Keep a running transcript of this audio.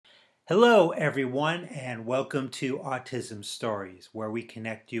Hello, everyone, and welcome to Autism Stories, where we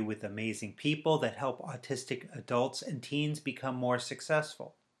connect you with amazing people that help autistic adults and teens become more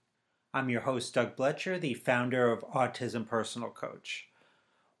successful. I'm your host, Doug Bletcher, the founder of Autism Personal Coach.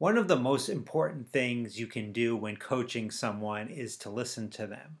 One of the most important things you can do when coaching someone is to listen to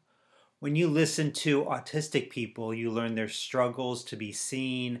them. When you listen to autistic people, you learn their struggles to be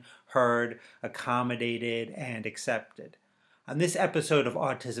seen, heard, accommodated, and accepted. On this episode of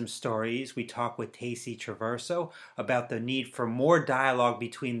Autism Stories, we talk with Tacy Traverso about the need for more dialogue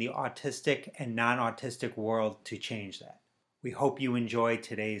between the autistic and non-autistic world to change that. We hope you enjoy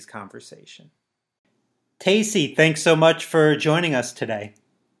today's conversation. Tacy, thanks so much for joining us today.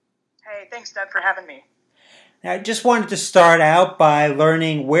 Hey, thanks, Doug, for having me. Now, I just wanted to start out by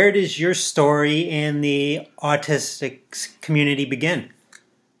learning, where does your story in the autistic community begin?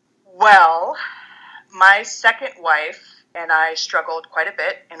 Well, my second wife and I struggled quite a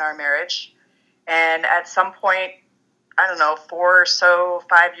bit in our marriage. And at some point,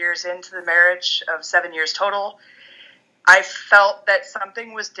 5 years into the marriage of 7 years total, I felt that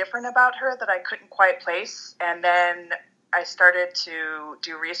something was different about her that I couldn't quite place. And then I started to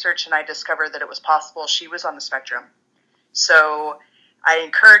do research and I discovered that it was possible she was on the spectrum. So I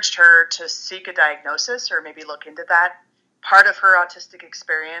encouraged her to seek a diagnosis or maybe look into that. Part of her autistic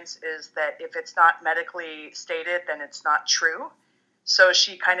experience is that if it's not medically stated, then it's not true. So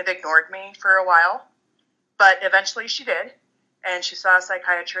she kind of ignored me for a while, but eventually she did. And she saw a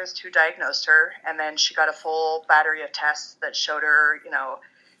psychiatrist who diagnosed her. And then she got a full battery of tests that showed her,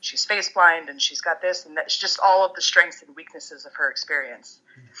 she's face blind and she's got this, and that's just all of the strengths and weaknesses of her experience.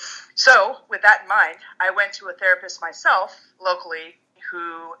 So with that in mind, I went to a therapist myself locally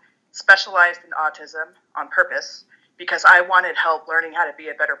who specialized in autism on purpose, because I wanted help learning how to be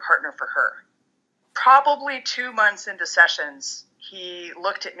a better partner for her. Probably 2 months into sessions, he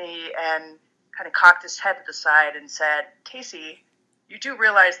looked at me and kind of cocked his head to the side and said, "Tacy, you do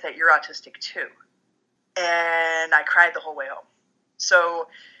realize that you're autistic too." And I cried the whole way home. So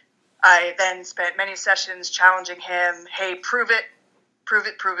I then spent many sessions challenging him. Hey, prove it, prove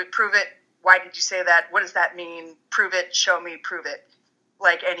it, prove it, prove it. Why did you say that? What does that mean? Prove it, show me, prove it.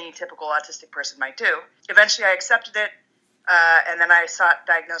 Like any typical autistic person might do. Eventually I accepted it, and then I sought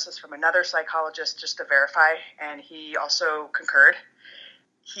diagnosis from another psychologist just to verify, and he also concurred.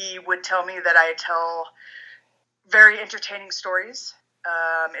 He would tell me that I tell very entertaining stories.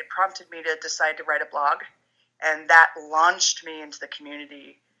 It prompted me to decide to write a blog, and that launched me into the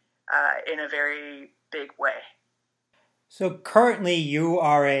community in a very big way. So currently you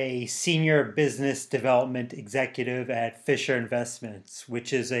are a senior business development executive at Fisher Investments,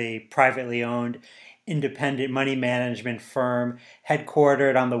 which is a privately owned independent money management firm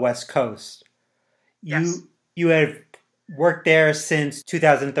headquartered on the West Coast. Yes. You have worked there since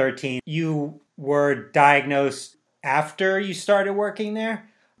 2013. You were diagnosed after you started working there?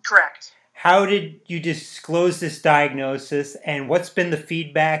 Correct. How did you disclose this diagnosis, and what's been the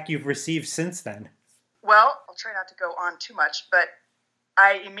feedback you've received since then? Well, I'll try not to go on too much, but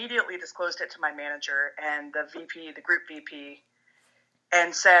I immediately disclosed it to my manager and the VP, the group VP,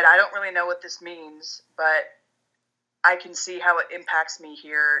 and said, I don't really know what this means, but I can see how it impacts me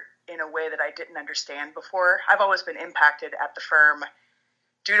here in a way that I didn't understand before. I've always been impacted at the firm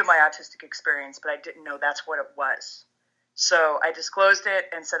due to my autistic experience, but I didn't know that's what it was. So I disclosed it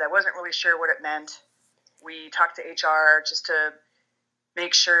and said I wasn't really sure what it meant. We talked to HR just to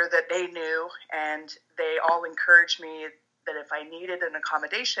make sure that they knew, and they all encouraged me that if I needed an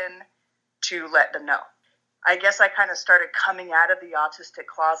accommodation, to let them know. I guess I kind of started coming out of the autistic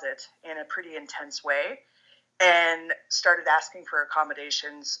closet in a pretty intense way and started asking for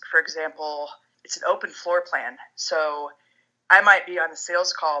accommodations. For example, it's an open floor plan. So I might be on a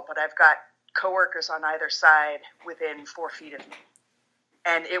sales call, but I've got coworkers on either side within 4 feet of me.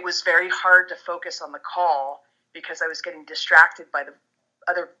 And it was very hard to focus on the call because I was getting distracted by the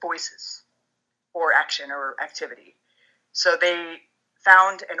other voices or action or activity. So they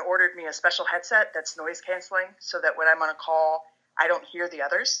found and ordered me a special headset that's noise canceling so that when I'm on a call, I don't hear the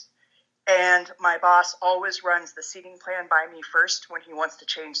others. And my boss always runs the seating plan by me first when he wants to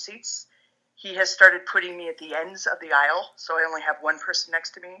change seats. He has started putting me at the ends of the aisle, so I only have one person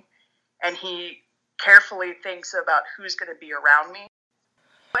next to me. And he carefully thinks about who's going to be around me.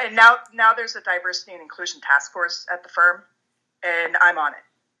 And now there's a diversity and inclusion task force at the firm, and I'm on it.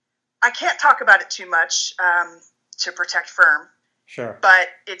 I can't talk about it too much to protect firm. Sure. But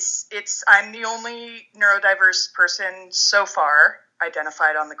I'm the only neurodiverse person so far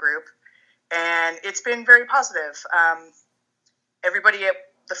identified on the group, and it's been very positive. Everybody at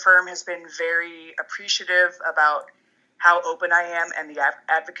the firm has been very appreciative about how open I am and the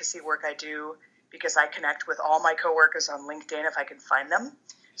advocacy work I do, because I connect with all my coworkers on LinkedIn if I can find them.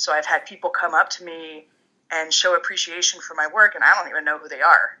 So I've had people come up to me and show appreciation for my work, and I don't even know who they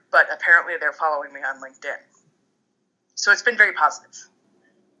are, but apparently they're following me on LinkedIn. So it's been very positive.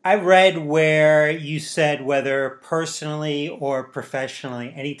 I read where you said whether personally or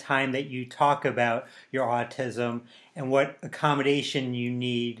professionally, anytime that you talk about your autism and what accommodation you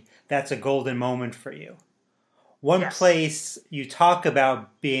need, that's a golden moment for you. One Yes. place you talk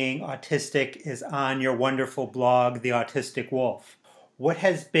about being autistic is on your wonderful blog, The Autistic Wolf. What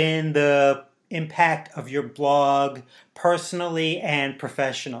has been the impact of your blog personally and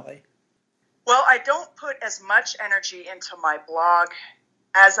professionally? Well, I don't put as much energy into my blog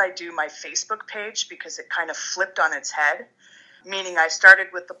as I do my Facebook page, because it kind of flipped on its head. Meaning I started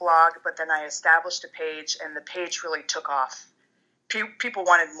with the blog, but then I established a page, and the page really took off. People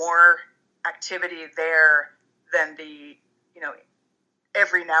wanted more activity there than the,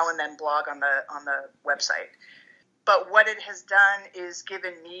 every now and then blog on the website. But what it has done is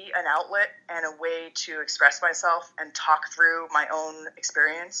given me an outlet and a way to express myself and talk through my own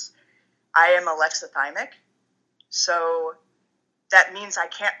experience. I am alexithymic, so that means I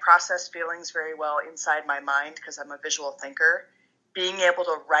can't process feelings very well inside my mind because I'm a visual thinker. Being able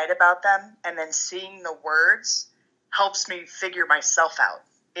to write about them and then seeing the words helps me figure myself out.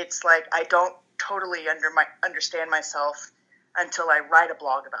 It's like I don't totally understand myself until I write a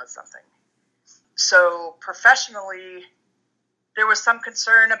blog about something. So professionally, there was some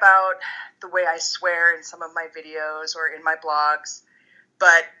concern about the way I swear in some of my videos or in my blogs,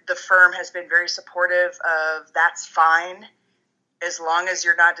 but the firm has been very supportive of that's fine. As long as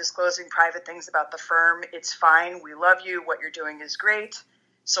you're not disclosing private things about the firm, it's fine. We love you. What you're doing is great.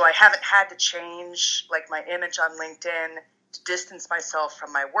 So I haven't had to change my image on LinkedIn to distance myself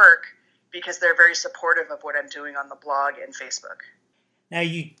from my work, because they're very supportive of what I'm doing on the blog and Facebook. Now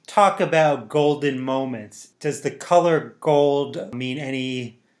you talk about golden moments. Does the color gold mean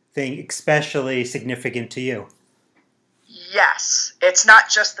anything especially significant to you? Yes. It's not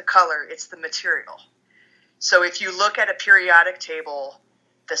just the color, it's the material. So if you look at a periodic table,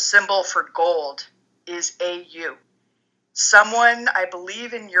 the symbol for gold is AU. Someone, I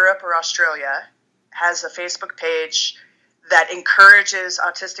believe in Europe or Australia, has a Facebook page that encourages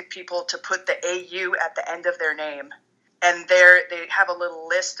autistic people to put the AU at the end of their name. And they have a little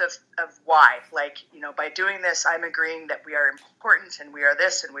list of why. By doing this, I'm agreeing that we are important and we are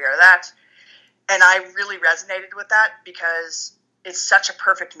this and we are that. And I really resonated with that because it's such a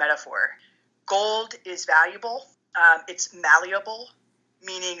perfect metaphor. Gold is valuable. It's malleable,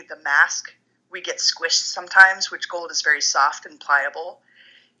 meaning the mask. We get squished sometimes, which gold is very soft and pliable.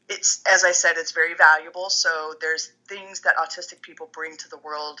 It's, as I said, it's very valuable. So there's things that autistic people bring to the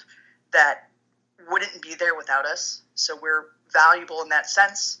world that wouldn't be there without us. So we're valuable in that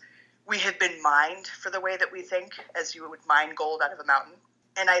sense. We have been mined for the way that we think, as you would mine gold out of a mountain.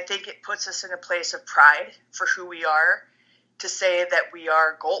 And I think it puts us in a place of pride for who we are, to say that we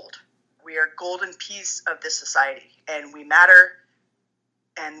are gold. We are a golden piece of this society, and we matter,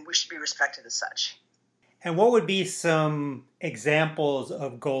 and we should be respected as such. And what would be some examples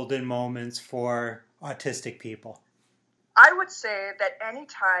of golden moments for autistic people? I would say that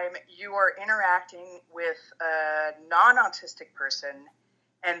anytime you are interacting with a non-autistic person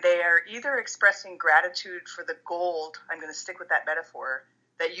and they are either expressing gratitude for the gold, I'm going to stick with that metaphor,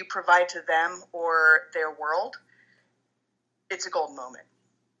 that you provide to them or their world, it's a golden moment.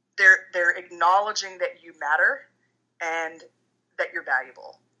 They're acknowledging that you matter and that you're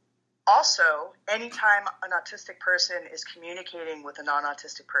valuable. Also, anytime an autistic person is communicating with a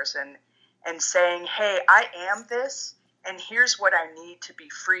non-autistic person and saying, hey, I am this, and here's what I need to be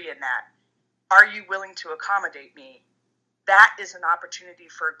free in that. Are you willing to accommodate me? That is an opportunity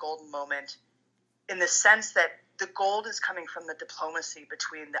for a golden moment, in the sense that the gold is coming from the diplomacy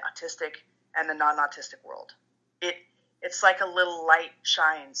between the autistic and the non-autistic world. It's like a little light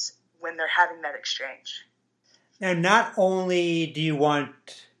shines when they're having that exchange. Now, not only do you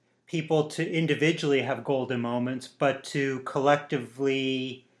want people to individually have golden moments, but to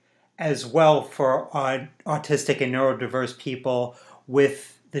collectively as well for autistic and neurodiverse people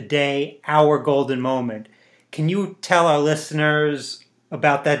with the day, Our Golden Moment. Can you tell our listeners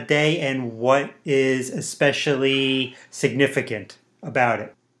about that day and what is especially significant about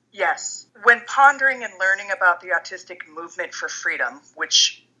it? Yes. When pondering and learning about the autistic movement for freedom,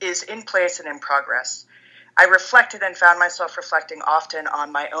 which is in place and in progress, I reflected and found myself reflecting often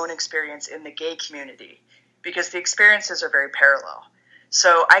on my own experience in the gay community, because the experiences are very parallel.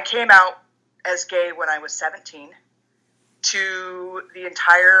 So I came out as gay when I was 17 to the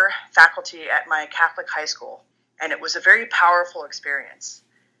entire faculty at my Catholic high school. And it was a very powerful experience,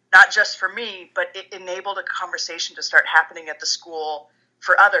 not just for me, but it enabled a conversation to start happening at the school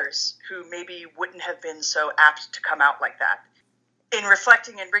for others who maybe wouldn't have been so apt to come out like that. In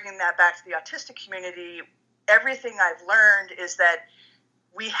reflecting and bringing that back to the autistic community, everything I've learned is that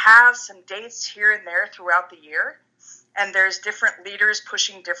we have some dates here and there throughout the year, and there's different leaders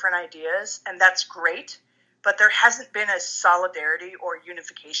pushing different ideas, and that's great, but there hasn't been a solidarity or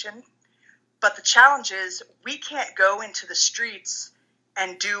unification. But the challenge is we can't go into the streets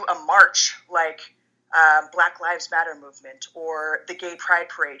and do a march like Black Lives Matter movement or the Gay Pride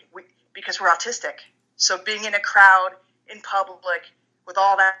Parade because we're autistic. So being in a crowd, in public, with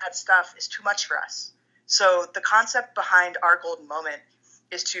all that stuff is too much for us. So the concept behind our golden moment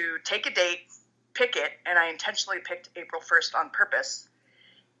is to take a date, pick it, and I intentionally picked April 1st on purpose,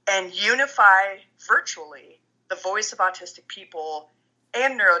 and unify virtually the voice of autistic people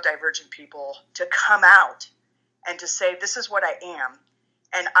and neurodivergent people to come out and to say, this is what I am,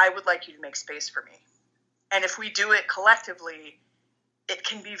 and I would like you to make space for me. And if we do it collectively, it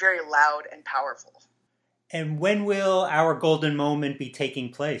can be very loud and powerful. And when will our golden moment be taking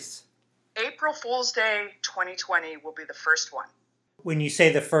place? April Fool's Day 2020 will be the first one. When you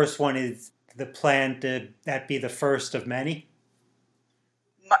say the first one, is the plan to that be the first of many?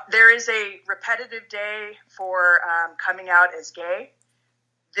 There is a repetitive day for coming out as gay.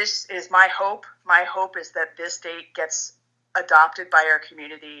 This is my hope. My hope is that this date gets adopted by our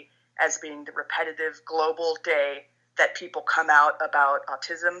community as being the repetitive global day that people come out about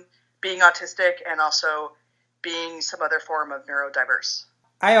autism, being autistic, and also being some other form of neurodiverse.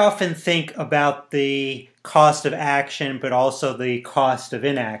 I often think about the cost of action, but also the cost of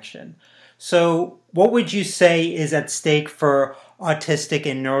inaction. So what would you say is at stake for autistic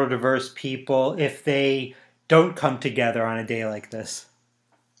and neurodiverse people if they don't come together on a day like this?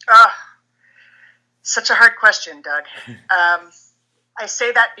 Such a hard question, Doug. I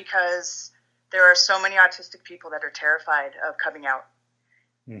say that because there are so many autistic people that are terrified of coming out.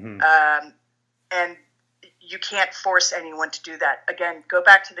 Mm-hmm. And you can't force anyone to do that. Again, go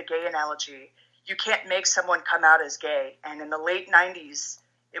back to the gay analogy. You can't make someone come out as gay. And in the late 90s,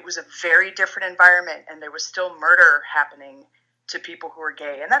 it was a very different environment, and there was still murder happening to people who were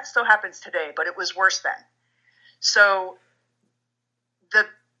gay. And that still happens today, but it was worse then. So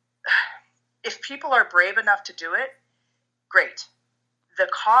if people are brave enough to do it, great. The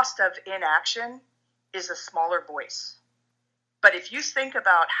cost of inaction is a smaller voice. But if you think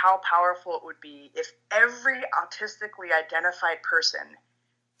about how powerful it would be if every autistically identified person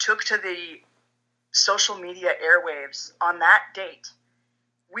took to the social media airwaves on that date,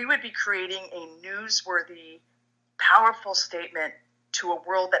 we would be creating a newsworthy, powerful statement to a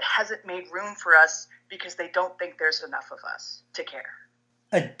world that hasn't made room for us because they don't think there's enough of us to care.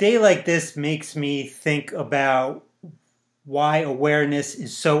 A day like this makes me think about why awareness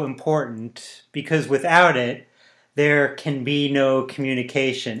is so important, because without it, there can be no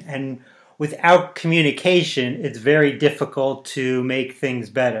communication. And without communication, it's very difficult to make things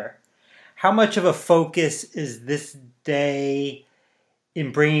better. How much of a focus is this day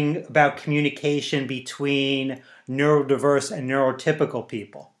in bringing about communication between neurodiverse and neurotypical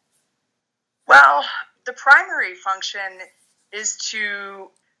people? Well, the primary function is to,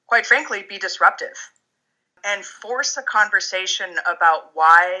 quite frankly, be disruptive and force a conversation about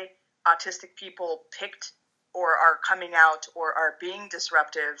why autistic people picked or are coming out or are being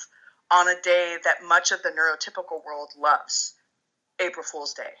disruptive on a day that much of the neurotypical world loves, April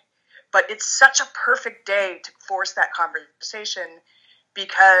Fool's Day. But it's such a perfect day to force that conversation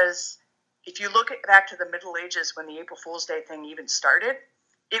because if you look back to the Middle Ages when the April Fool's Day thing even started,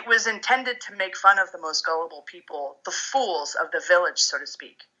 it was intended to make fun of the most gullible people, the fools of the village, so to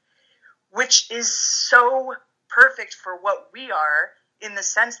speak, which is so perfect for what we are in the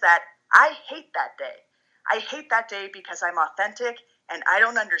sense that I hate that day. I hate that day because I'm authentic and I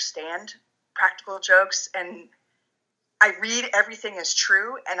don't understand practical jokes and I read everything as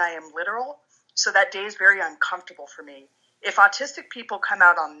true and I am literal. So that day is very uncomfortable for me. If autistic people come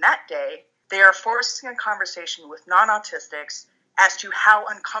out on that day, they are forcing a conversation with non-autistics as to how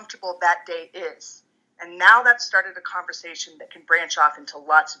uncomfortable that day is. And now that's started a conversation that can branch off into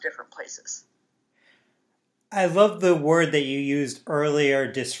lots of different places. I love the word that you used earlier,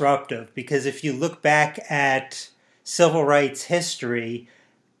 disruptive, because if you look back at civil rights history,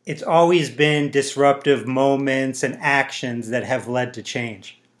 it's always been disruptive moments and actions that have led to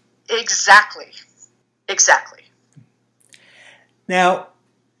change. Exactly. Now,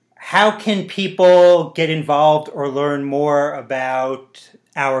 how can people get involved or learn more about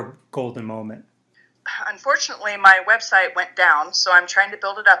our golden moment? unfortunately, my website went down, so I'm trying to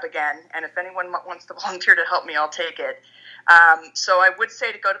build it up again. And if anyone wants to volunteer to help me, I'll take it. So I would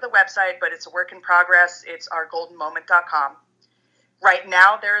say to go to the website, but it's a work in progress. It's ourgoldenmoment.com. Right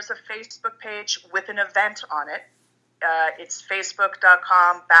now, there is a Facebook page with an event on it. It's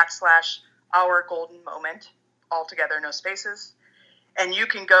facebook.com/ourgoldenmoment, all together, no spaces. And you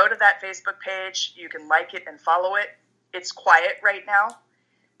can go to that Facebook page. You can like it and follow it. It's quiet right now,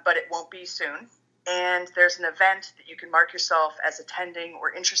 but it won't be soon. And there's an event that you can mark yourself as attending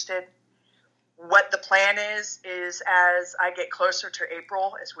or interested. What the plan is as I get closer to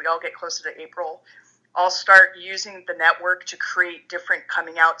April, as we all get closer to April, I'll start using the network to create different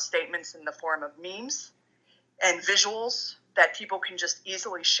coming out statements in the form of memes and visuals that people can just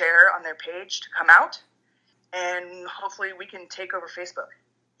easily share on their page to come out. And hopefully we can take over Facebook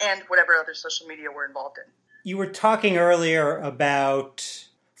and whatever other social media we're involved in. You were talking earlier about,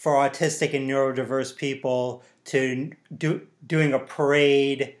 for autistic and neurodiverse people, doing a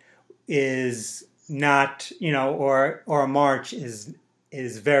parade is not, or a march is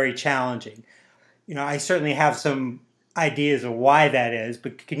very challenging. I certainly have some ideas of why that is,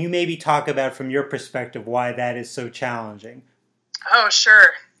 but can you maybe talk about, from your perspective, why that is so challenging? Oh,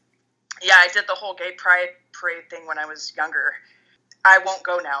 sure. Yeah, I did the whole gay pride parade thing when I was younger. I won't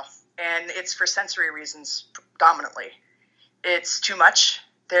go now, and it's for sensory reasons predominantly. It's too much.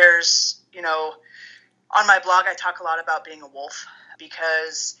 There's, on my blog I talk a lot about being a wolf,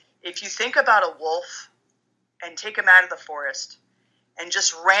 because if you think about a wolf and take them out of the forest and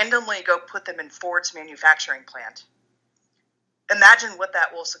just randomly go put them in Ford's manufacturing plant, imagine what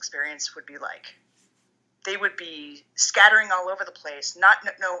that wolf's experience would be like. They would be scattering all over the place, not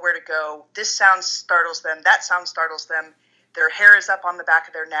know where to go. This sound startles them. That sound startles them. Their hair is up on the back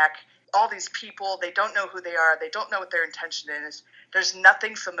of their neck. All these people, they don't know who they are. They don't know what their intention is. There's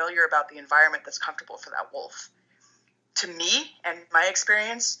nothing familiar about the environment that's comfortable for that wolf. To me and my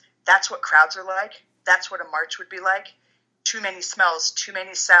experience, that's what crowds are like. That's what a march would be like. Too many smells, too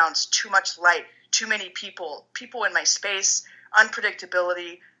many sounds, too much light, too many people in my space,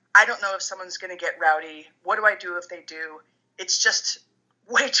 unpredictability. I don't know if someone's going to get rowdy. What do I do if they do? It's just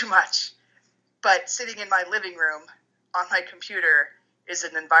way too much. But sitting in my living room on my computer is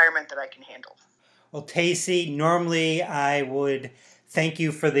an environment that I can handle. Well, Tacy, normally I would thank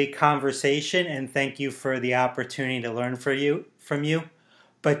you for the conversation and thank you for the opportunity to learn from you.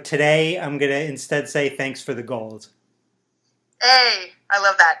 But today I'm going to instead say thanks for the gold. Hey, I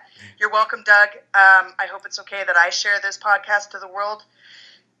love that. You're welcome, Doug. I hope it's okay that I share this podcast to the world.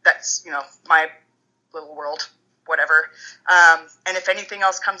 That's, my little world, whatever. And if anything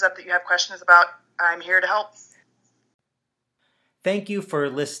else comes up that you have questions about, I'm here to help. Thank you for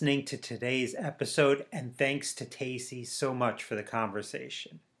listening to today's episode, and thanks to Tacy so much for the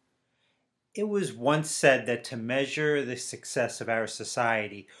conversation. It was once said that to measure the success of our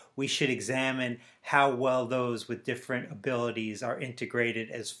society, we should examine how well those with different abilities are integrated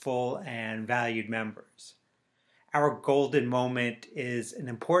as full and valued members. Our golden moment is an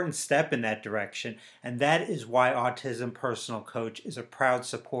important step in that direction, and that is why Autism Personal Coach is a proud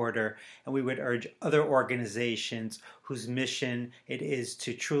supporter, and we would urge other organizations whose mission it is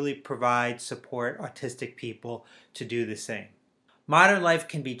to truly provide support autistic people to do the same. Modern life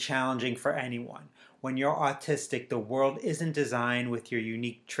can be challenging for anyone. When you're autistic, the world isn't designed with your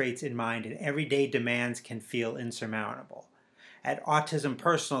unique traits in mind, and everyday demands can feel insurmountable. At Autism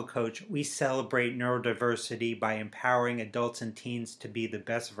Personal Coach, we celebrate neurodiversity by empowering adults and teens to be the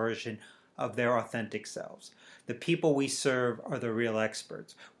best version of their authentic selves. The people we serve are the real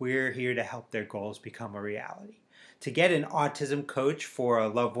experts. We're here to help their goals become a reality. To get an autism coach for a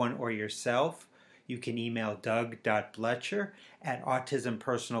loved one or yourself, you can email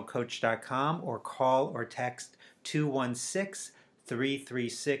doug.bletcher@autismpersonalcoach.com or call or text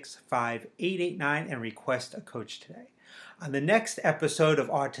 216-336-5889 and request a coach today. On the next episode of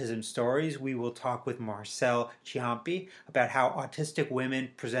Autism Stories, we will talk with Marcel Ciampi about how autistic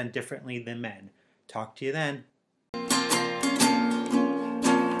women present differently than men. Talk to you then.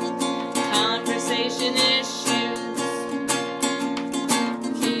 Conversation issues,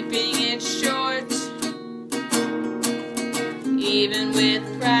 keeping it short, even with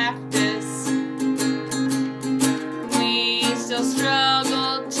practice, we still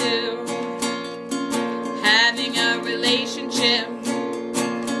struggle to having a relationship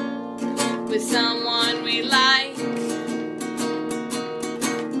with someone we like,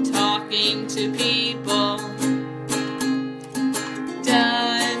 talking to people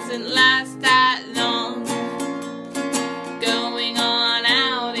doesn't last that long, going on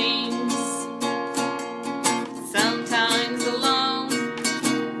outings, sometimes alone,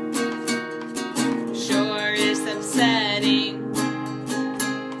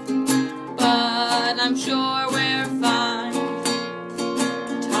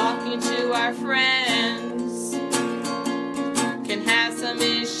 talking to our friends can have some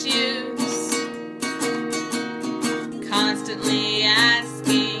issues, constantly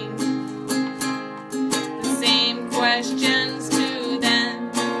asking the same questions to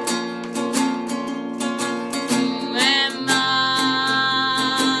them. Who am I?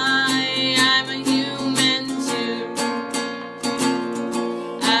 I'm a human too.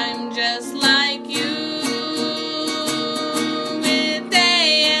 I'm just like